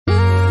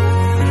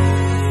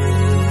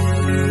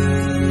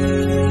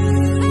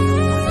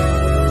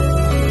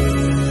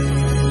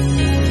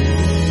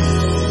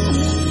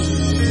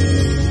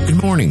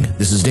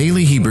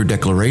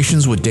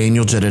Declarations with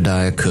Daniel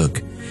Jedediah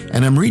Cook,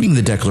 and I'm reading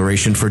the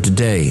declaration for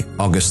today,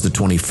 August the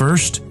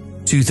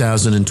 21st,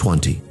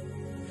 2020.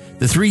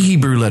 The three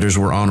Hebrew letters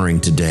we're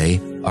honoring today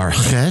are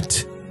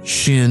Chet,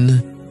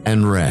 Shin,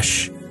 and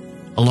Resh.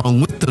 Along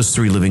with those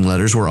three living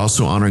letters, we're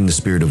also honoring the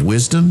spirit of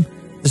wisdom,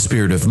 the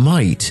spirit of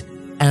might,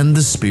 and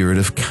the spirit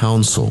of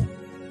counsel.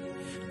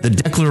 The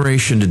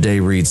declaration today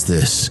reads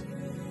this: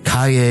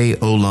 Kaye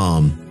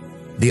Olam,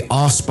 the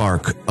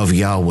offspark of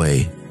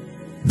Yahweh,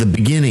 the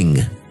beginning,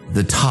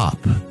 the top,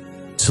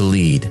 to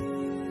lead.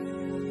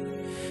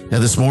 Now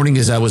this morning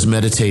as I was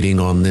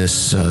meditating on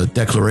this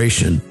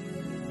declaration,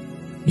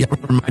 it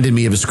reminded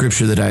me of a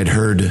scripture that I had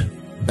heard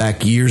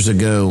back years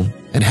ago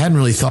and hadn't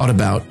really thought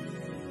about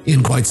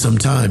in quite some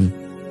time.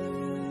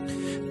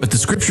 But the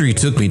scripture he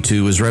took me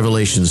to was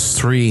Revelations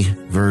 3,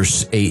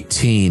 verse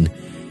 18.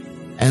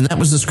 And that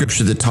was the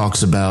scripture that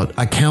talks about,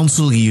 I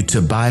counsel you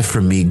to buy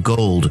from me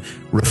gold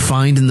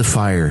refined in the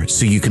fire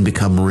so you can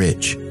become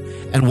rich,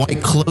 and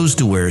white clothes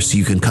to wear so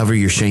you can cover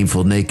your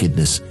shameful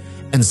nakedness,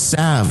 and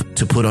salve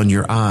to put on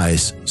your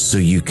eyes so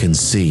you can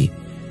see.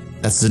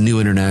 That's the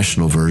New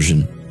International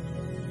Version.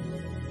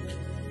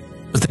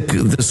 But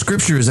the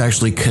scripture is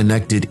actually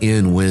connected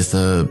in with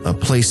a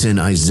place in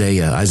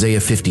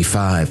Isaiah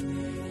 55.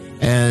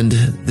 And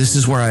this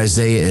is where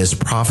Isaiah is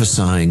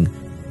prophesying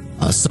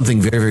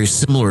something very, very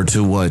similar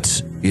to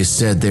what is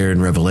said there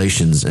in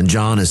Revelations, and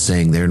John is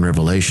saying there in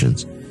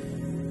Revelations.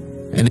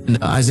 And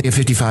in Isaiah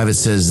 55, it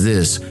says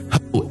this: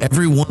 Ho,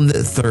 everyone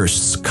that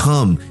thirsts,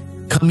 come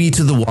ye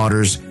to the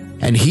waters,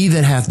 and he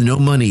that hath no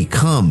money,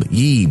 come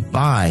ye,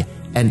 buy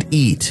and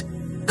eat.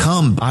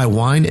 Come, buy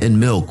wine and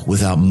milk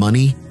without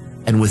money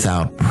and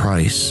without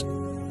price.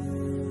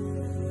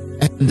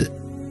 And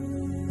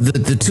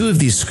the two of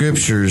these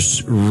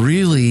scriptures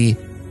really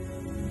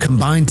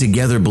combine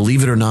together,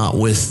 believe it or not,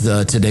 with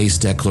today's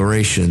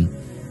declaration.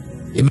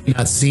 It may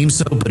not seem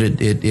so, but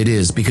it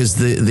is, because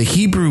the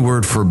Hebrew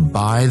word for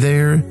buy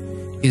there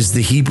is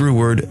the Hebrew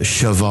word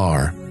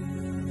shavar.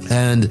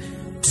 And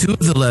two of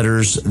the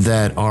letters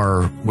that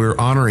we're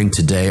honoring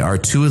today are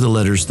two of the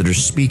letters that are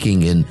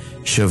speaking in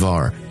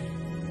shavar.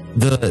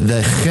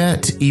 The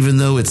chet, even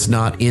though it's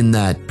not in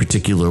that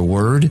particular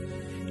word,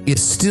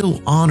 is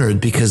still honored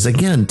because,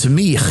 again, to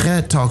me,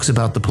 chet talks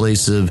about the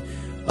place of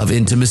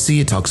intimacy.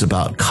 It talks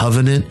about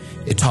covenant.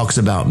 It talks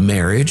about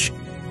marriage.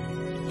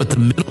 But the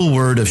middle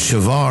word of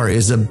shavar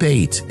is a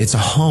bait. It's a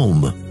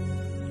home.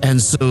 And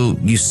so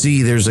you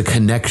see there's a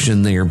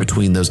connection there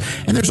between those.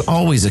 And there's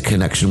always a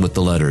connection with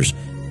the letters.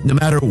 No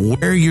matter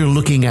where you're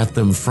looking at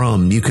them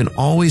from, you can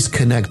always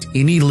connect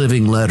any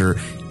living letter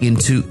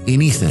into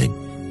anything,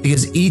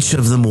 because each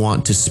of them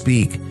want to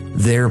speak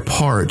their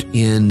part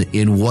in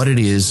what it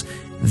is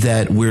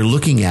that we're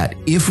looking at,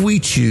 if we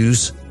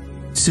choose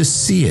to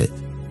see it.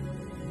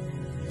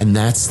 And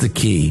that's the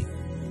key.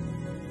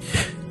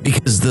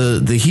 Because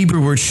the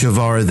Hebrew word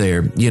shavar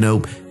there,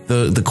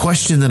 the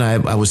question that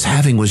I was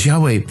having was,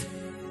 Yahweh,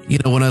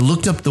 when I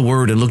looked up the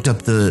word and looked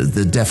up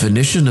the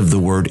definition of the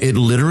word, it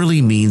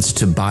literally means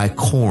to buy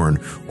corn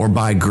or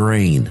buy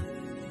grain.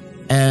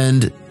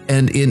 And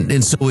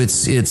so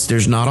it's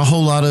there's not a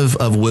whole lot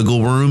of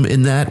wiggle room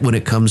in that when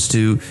it comes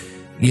to,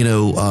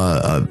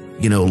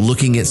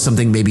 looking at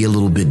something maybe a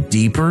little bit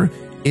deeper.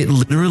 It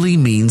literally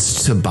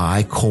means to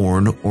buy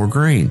corn or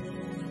grain.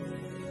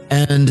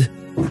 And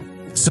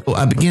so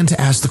I began to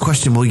ask the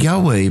question, well,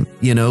 Yahweh,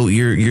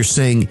 you're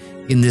saying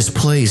in this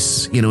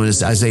place, in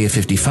Isaiah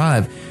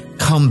 55,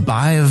 come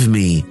buy of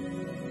me,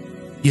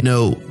 you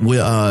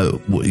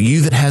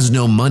that has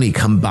no money,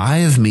 come buy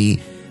of me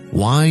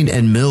wine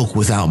and milk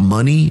without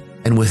money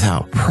and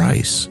without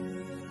price.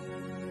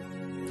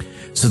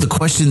 So the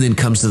question then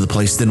comes to the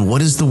place, then what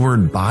does the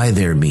word buy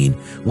there mean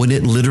when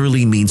it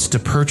literally means to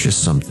purchase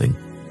something?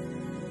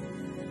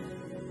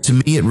 To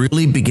me, it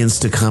really begins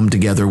to come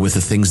together with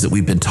the things that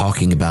we've been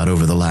talking about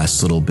over the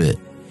last little bit.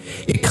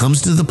 It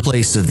comes to the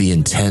place of the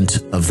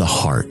intent of the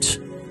heart.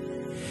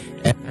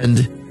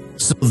 And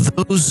so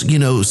those,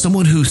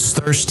 someone who's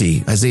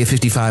thirsty, Isaiah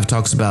 55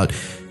 talks about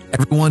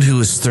everyone who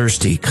is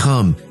thirsty,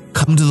 come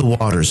to the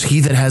waters. He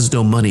that has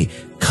no money,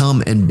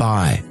 come and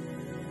buy.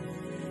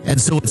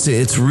 And so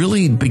it's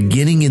really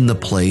beginning in the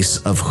place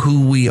of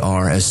who we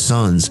are as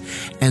sons,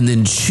 and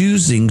then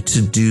choosing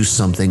to do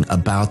something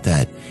about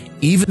that.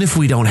 Even if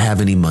we don't have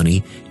any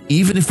money,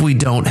 even if we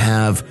don't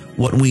have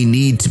what we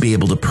need to be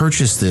able to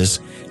purchase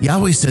this,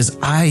 Yahweh says,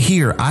 I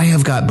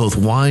have got both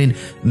wine,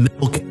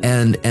 milk,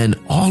 and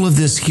all of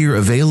this here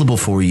available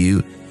for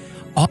you.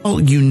 All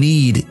you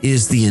need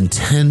is the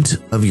intent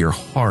of your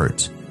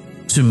heart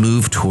to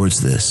move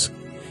towards this.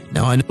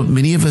 Now, I know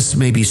many of us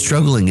may be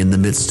struggling in the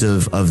midst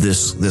of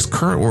this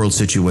current world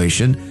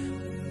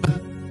situation,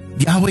 but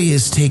Yahweh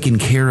has taken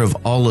care of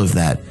all of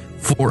that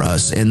for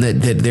us, and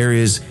that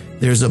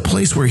there's a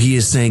place where he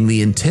is saying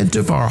the intent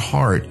of our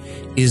heart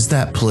is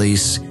that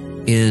place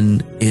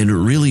in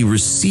really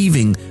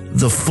receiving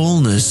the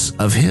fullness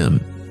of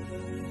him.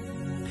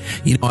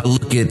 I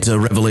look at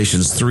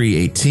Revelations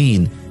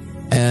 3:18,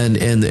 and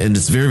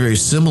it's very, very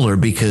similar,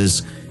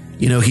 because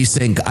He's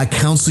saying, I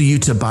counsel you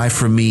to buy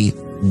from me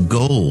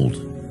gold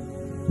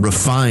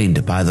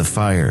refined by the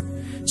fire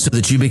so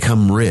that you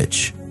become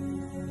rich,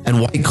 and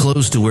white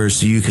clothes to wear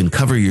so you can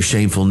cover your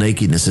shameful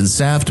nakedness, and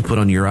salve to put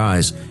on your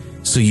eyes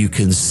so you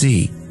can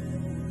see.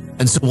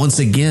 And so once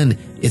again,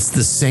 it's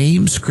the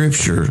same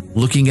scripture,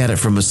 looking at it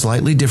from a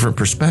slightly different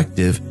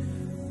perspective.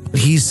 But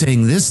he's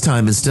saying this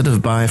time, instead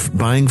of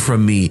buying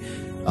from me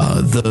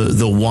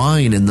the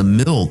wine and the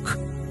milk,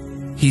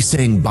 he's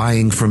saying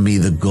buying from me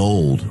the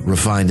gold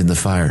refined in the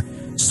fire.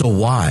 So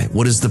why?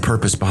 What is the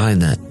purpose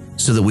behind that?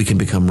 So that we can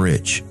become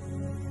rich.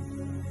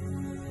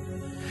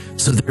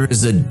 So there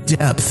is a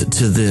depth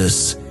to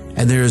this,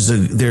 and there is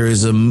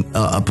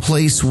a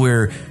place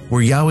where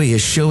Yahweh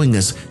is showing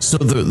us. So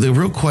the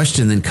real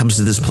question then comes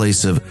to this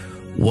place of,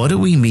 what do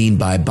we mean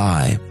by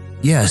buy?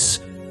 Yes,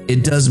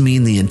 it does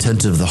mean the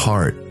intent of the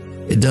heart.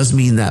 It does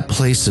mean that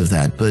place of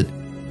that. But,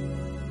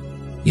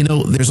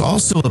 there's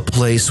also a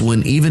place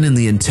when even in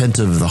the intent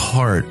of the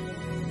heart,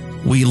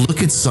 we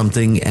look at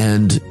something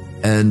and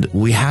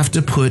we have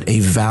to put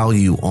a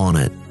value on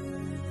it.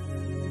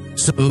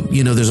 So,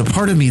 there's a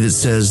part of me that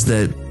says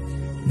that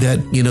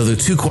the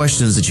two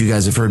questions that you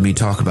guys have heard me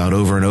talk about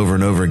over and over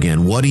and over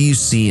again, what do you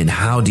see and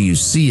how do you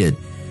see it,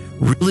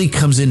 really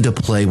comes into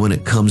play when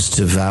it comes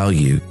to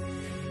value.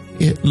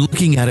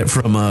 Looking at it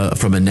from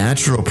a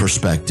natural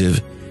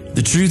perspective,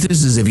 the truth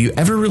is have you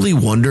ever really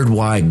wondered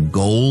why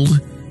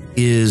gold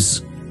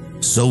is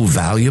so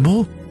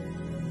valuable?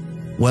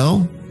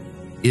 Well,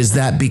 is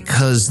that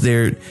because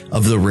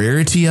of the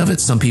rarity of it?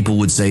 Some people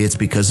would say it's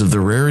because of the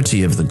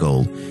rarity of the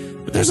gold.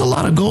 But there's a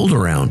lot of gold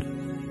around.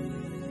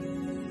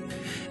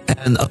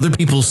 And other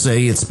people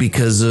say it's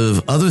because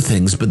of other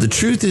things. But the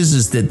truth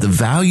is that the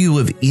value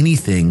of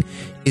anything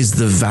is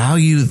the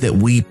value that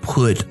we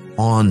put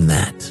on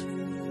that.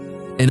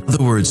 In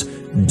other words,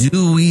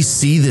 do we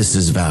see this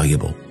as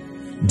valuable?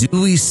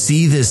 Do we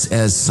see this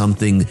as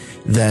something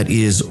that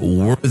is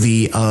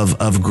worthy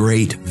of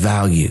great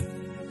value?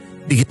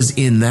 Because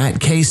in that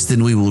case,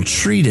 then we will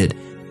treat it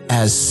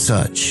as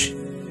such.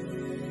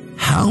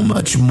 How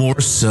much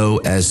more so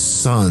as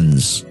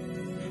sons,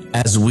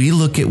 as we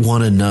look at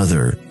one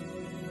another,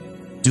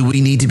 do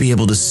we need to be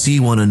able to see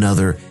one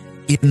another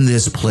in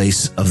this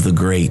place of the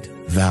great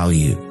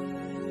value?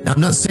 Now,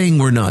 I'm not saying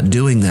we're not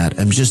doing that.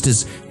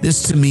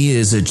 This to me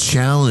is a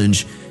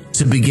challenge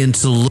to begin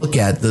to look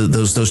at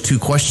those two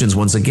questions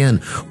once again.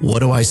 What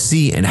do I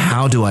see and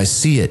how do I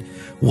see it?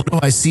 What do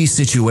I see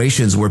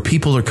situations where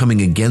people are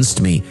coming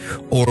against me,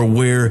 or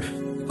where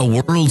a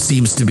world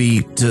seems to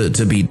be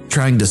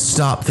trying to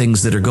stop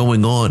things that are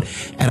going on,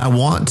 and I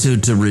want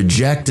to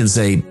reject and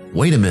say,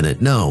 wait a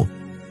minute, no.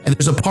 And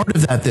there's a part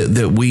of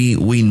that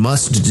we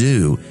must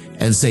do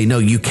and say, no,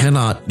 you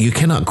cannot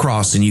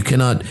cross, and you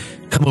cannot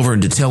come over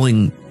into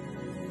telling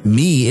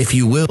me, if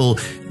you will,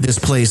 this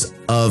place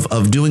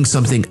of doing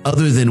something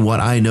other than what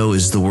I know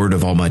is the word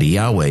of Almighty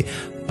Yahweh.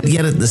 But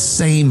yet at the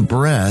same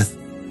breath,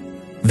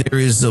 there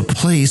is a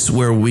place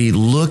where we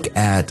look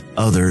at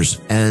others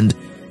and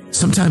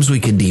sometimes we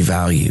can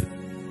devalue.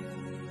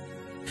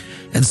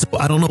 And so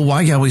I don't know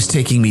why Yahweh's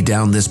taking me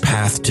down this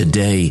path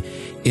today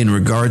in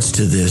regards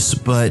to this,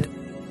 but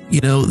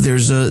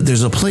there's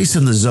a place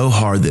in the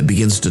Zohar that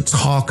begins to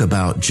talk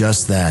about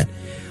just that,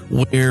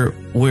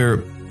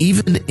 where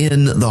even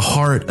in the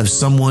heart of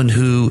someone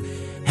who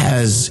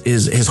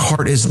his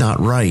heart is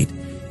not right,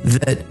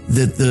 that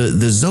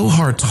the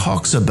Zohar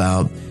talks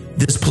about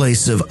this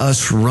place of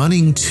us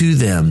running to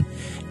them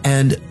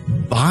and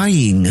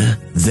buying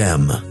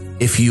them,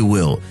 if you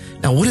will.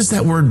 Now, what does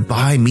that word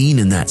buy mean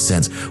in that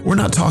sense? We're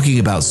not talking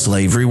about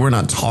slavery. We're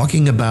not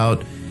talking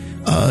about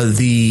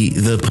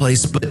the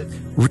place, but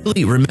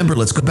really, remember,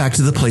 let's go back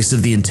to the place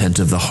of the intent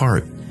of the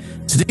heart.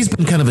 Today's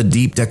been kind of a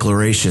deep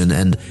declaration,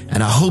 and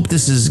I hope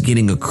this is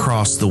getting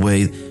across the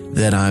way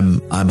that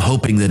I'm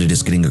hoping that it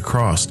is getting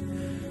across.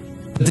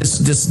 But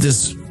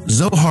this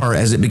Zohar,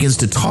 as it begins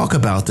to talk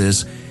about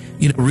this,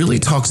 really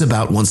talks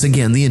about, once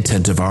again, the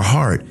intent of our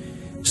heart.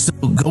 So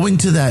going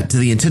to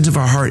the intent of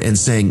our heart and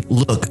saying,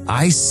 look,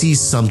 I see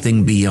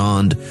something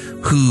beyond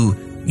who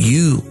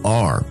you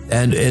are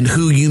and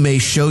who you may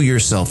show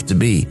yourself to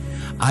be.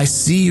 I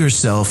see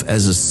yourself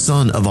as a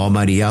son of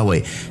Almighty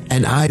Yahweh,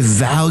 and I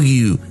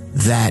value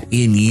that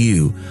in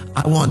you.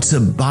 I want to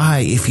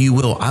buy, if you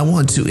will. I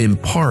want to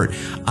impart.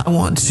 I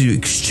want to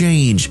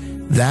exchange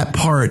that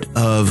part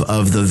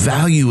of the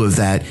value of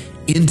that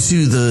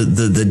into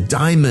the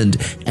diamond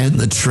and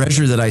the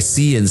treasure that I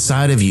see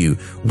inside of you,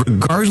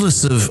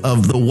 regardless of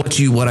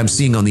what I'm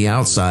seeing on the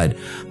outside.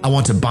 I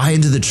want to buy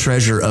into the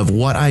treasure of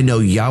what I know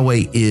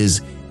Yahweh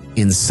is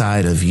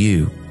inside of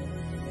you.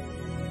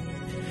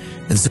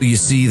 And so you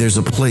see, there's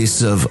a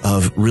place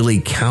of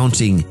really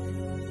counting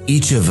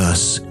each of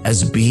us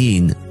as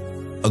being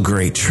a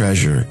great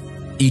treasure,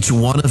 each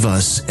one of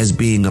us as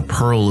being a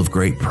pearl of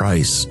great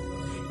price,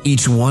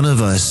 each one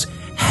of us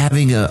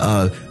having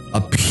a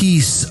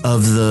piece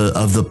of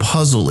the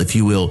puzzle, if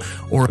you will,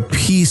 or a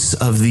piece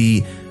of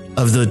the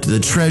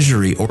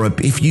treasury, or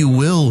if you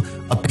will,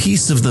 a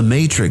piece of the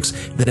matrix,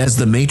 that as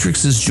the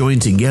matrix is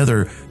joined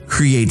together,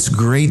 creates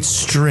great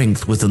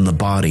strength within the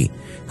body,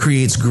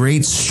 creates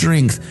great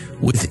strength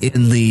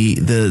within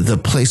the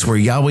place where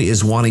Yahweh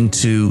is wanting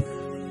to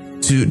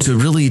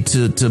really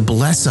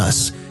bless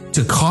us,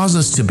 to cause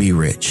us to be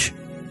rich.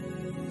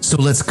 So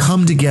let's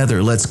come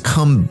together. Let's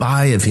come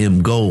buy of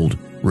him gold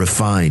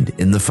refined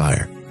in the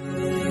fire.